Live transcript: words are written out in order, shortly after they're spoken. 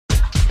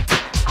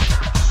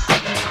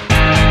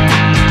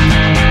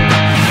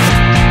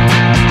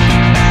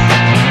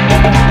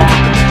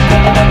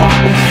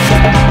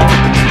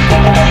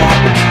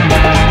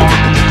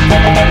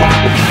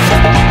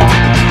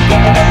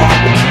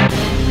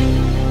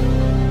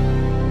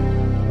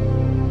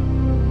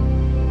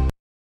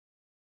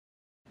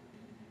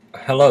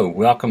Hello,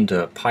 welcome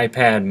to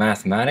PiPad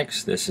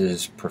Mathematics. This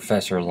is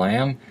Professor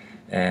Lamb,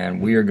 and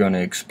we are going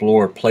to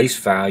explore place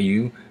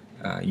value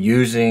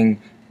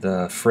using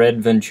the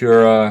Fred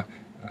Ventura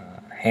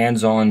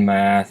Hands-on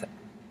Math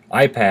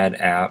iPad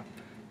app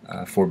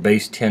for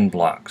base 10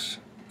 blocks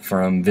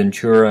from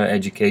Ventura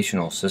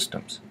Educational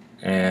Systems.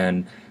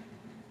 And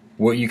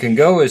what you can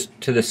go is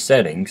to the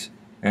settings,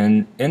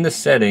 and in the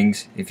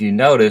settings, if you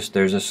notice,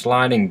 there's a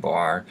sliding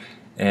bar,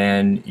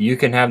 and you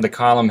can have the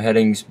column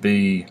headings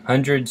be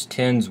hundreds,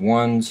 tens,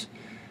 ones,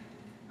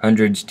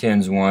 hundreds,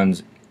 tens,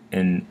 ones,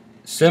 and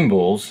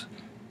symbols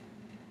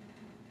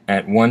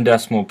at 1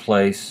 decimal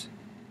place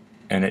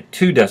and at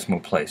 2 decimal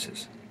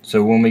places.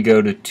 So when we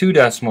go to 2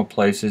 decimal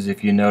places,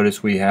 if you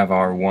notice, we have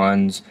our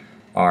ones,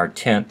 our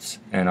tenths,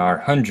 and our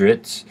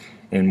hundredths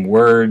in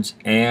words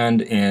and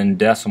in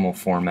decimal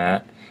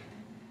format.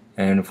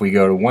 And if we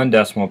go to 1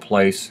 decimal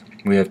place,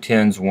 we have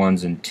tens,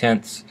 ones, and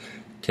tenths,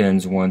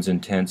 tens, ones,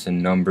 and tenths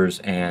in numbers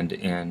and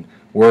in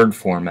word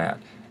format.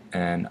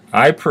 And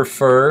I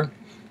prefer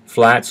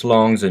flats,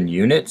 longs, and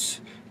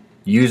units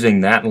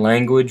using that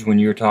language when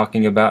you're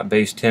talking about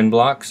base 10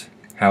 blocks.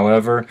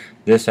 However,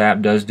 this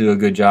app does do a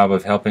good job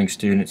of helping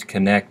students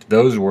connect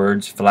those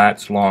words,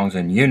 flats, longs,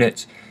 and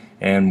units,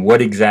 and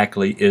what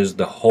exactly is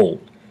the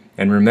whole.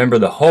 And remember,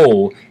 the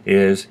whole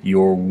is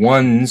your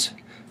ones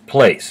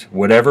place.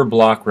 Whatever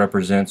block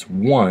represents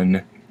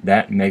 1,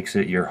 that makes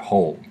it your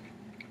whole.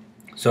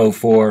 So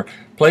for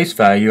place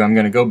value, I'm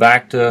going to go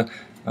back to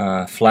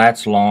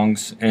flats,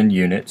 longs, and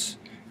units.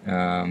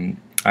 I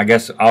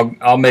guess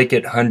I'll make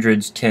it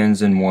hundreds,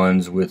 tens, and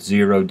ones with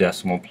 0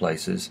 decimal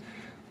places.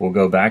 We'll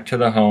go back to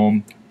the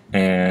home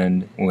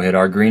and we'll hit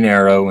our green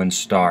arrow and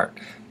start.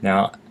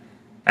 Now,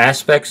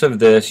 aspects of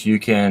this, you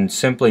can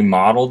simply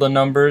model the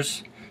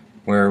numbers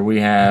where we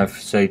have,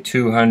 say,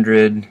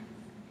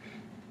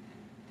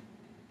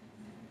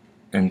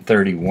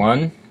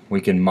 231. We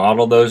can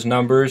model those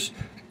numbers.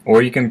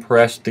 Or you can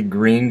press the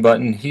green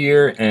button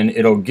here and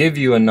it'll give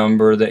you a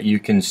number that you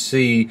can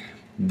see.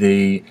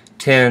 The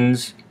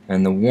tens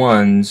and the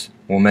ones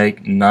will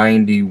make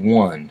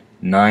 91.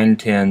 9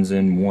 tens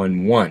and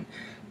 1 1.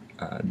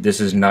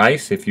 This is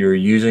nice if you're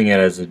using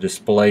it as a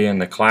display in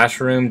the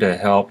classroom to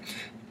help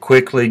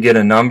quickly get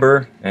a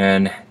number,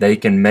 and they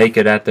can make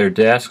it at their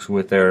desks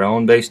with their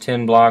own base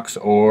 10 blocks,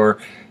 or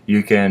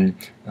you can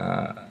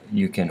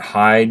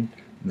hide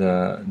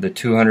the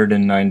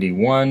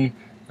 291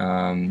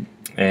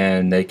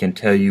 and they can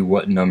tell you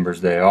what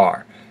numbers they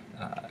are.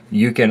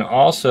 You can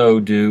also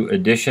do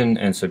addition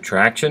and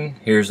subtraction.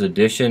 Here's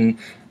addition.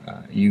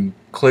 You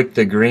click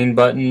the green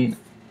button,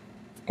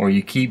 or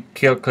you keep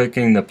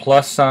clicking the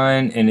plus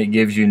sign, and it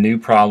gives you new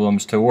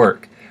problems to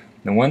work.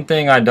 The one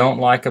thing I don't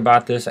like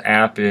about this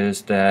app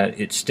is that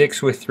it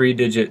sticks with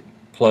 3-digit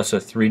plus a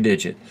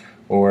 3-digit,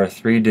 or a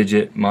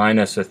 3-digit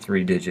minus a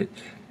 3-digit.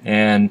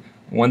 And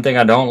one thing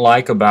I don't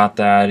like about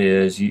that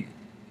is,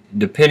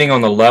 depending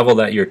on the level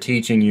that you're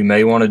teaching, you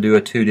may want to do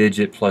a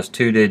 2-digit plus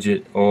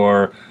 2-digit,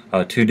 or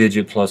a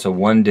 2-digit plus a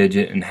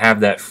 1-digit, and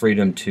have that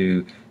freedom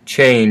to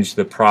change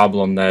the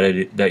problem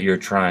that you're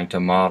trying to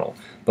model.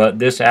 But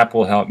this app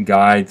will help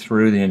guide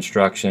through the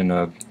instruction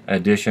of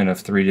addition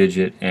of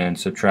 3-digit and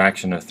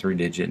subtraction of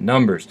 3-digit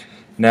numbers.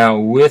 Now,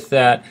 with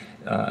that,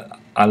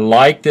 I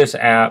like this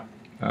app,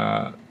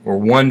 or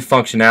one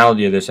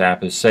functionality of this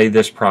app is, say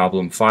this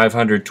problem,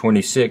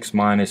 526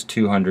 minus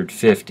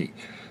 250.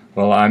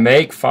 Well, I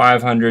make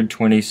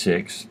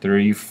 526,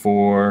 3,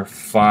 4,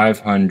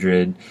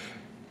 500,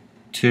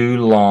 2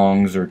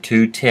 longs or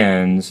 2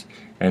 tens,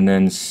 and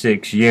then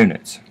 6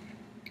 units.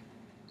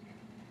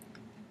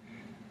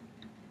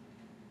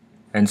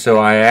 And so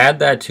I add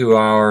that to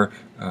our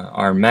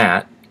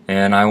mat,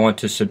 and I want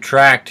to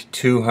subtract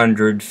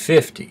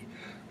 250.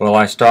 Well,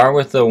 I start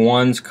with the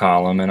ones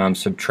column and I'm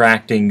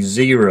subtracting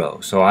 0,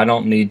 so I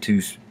don't need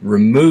to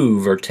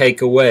remove or take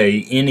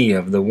away any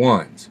of the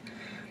ones.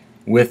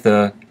 With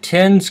the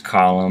tens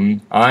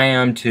column, I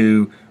am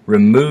to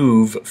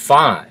remove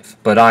 5,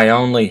 but I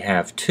only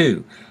have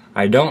 2.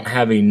 I don't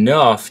have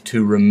enough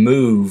to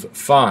remove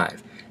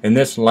 5. And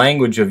this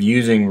language of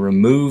using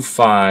remove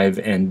 5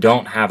 and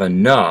don't have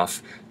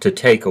enough to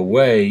take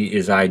away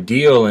is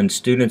ideal in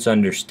students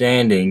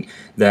understanding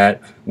that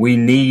we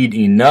need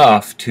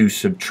enough to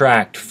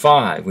subtract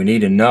 5. We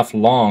need enough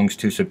longs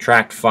to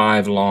subtract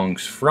 5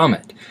 longs from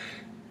it.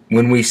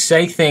 When we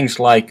say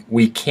things like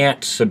we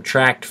can't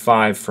subtract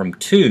 5 from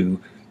 2,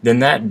 then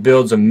that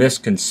builds a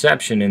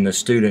misconception in the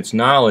student's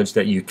knowledge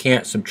that you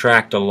can't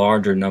subtract a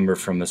larger number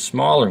from a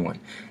smaller one.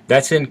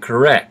 That's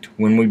incorrect.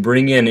 When we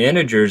bring in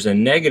integers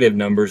and negative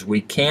numbers,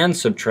 we can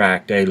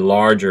subtract a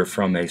larger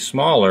from a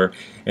smaller,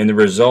 and the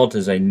result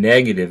is a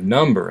negative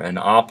number, an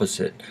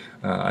opposite,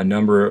 a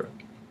number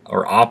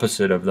or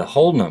opposite of the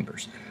whole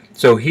numbers.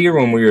 So here,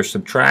 when we are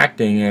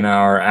subtracting in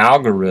our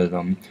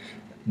algorithm,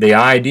 the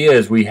idea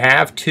is we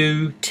have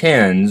 2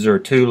 tens or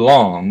 2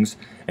 longs,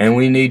 and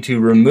we need to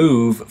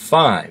remove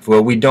 5.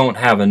 Well, we don't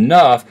have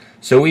enough,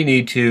 so we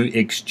need to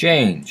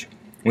exchange.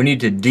 We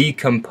need to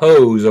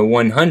decompose a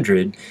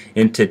 100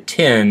 into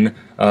 10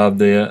 of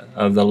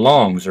the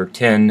longs, or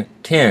 10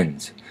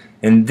 tens.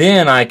 And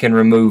then I can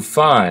remove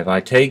 5. I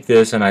take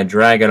this and I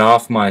drag it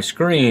off my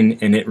screen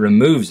and it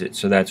removes it.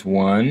 So that's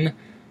 1,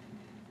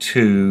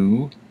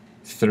 2,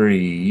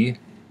 3,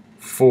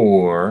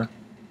 4,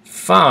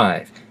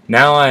 5.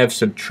 Now I have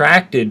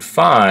subtracted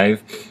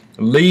 5,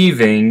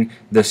 leaving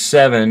the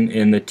 7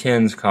 in the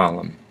tens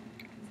column.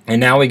 And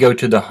now we go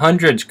to the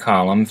hundreds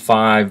column,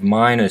 5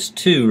 minus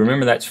 2.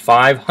 Remember, that's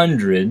 5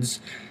 hundreds.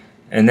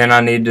 And then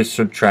I need to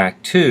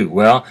subtract 2.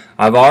 Well,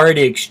 I've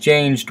already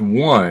exchanged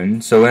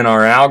 1, so in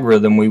our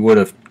algorithm we would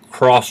have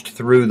crossed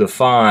through the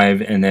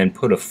 5 and then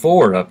put a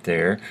 4 up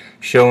there,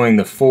 showing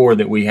the 4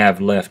 that we have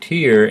left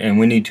here, and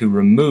we need to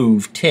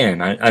remove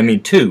 2. I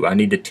need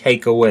to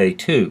take away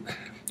 2.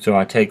 So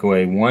I take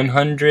away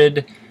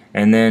 100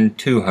 and then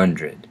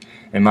 200.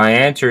 And my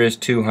answer is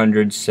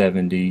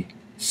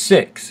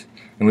 276.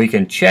 And we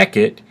can check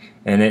it,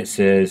 and it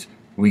says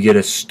we get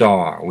a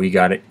star. We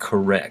got it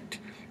correct.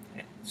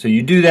 So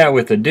you do that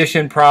with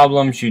addition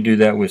problems, you do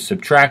that with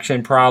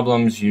subtraction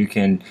problems, you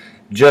can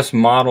just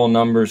model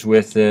numbers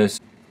with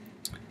this.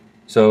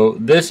 So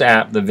this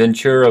app, the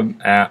Ventura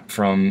app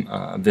from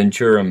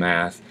Ventura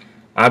Math,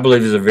 I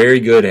believe is a very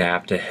good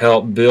app to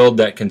help build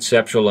that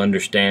conceptual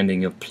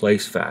understanding of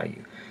place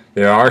value.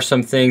 There are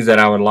some things that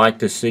I would like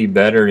to see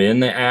better in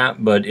the app,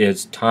 but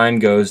as time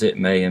goes it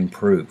may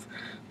improve.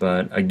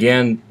 But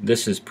again,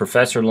 this is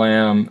Professor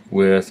Lamb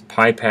with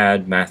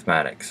PiPad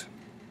Mathematics.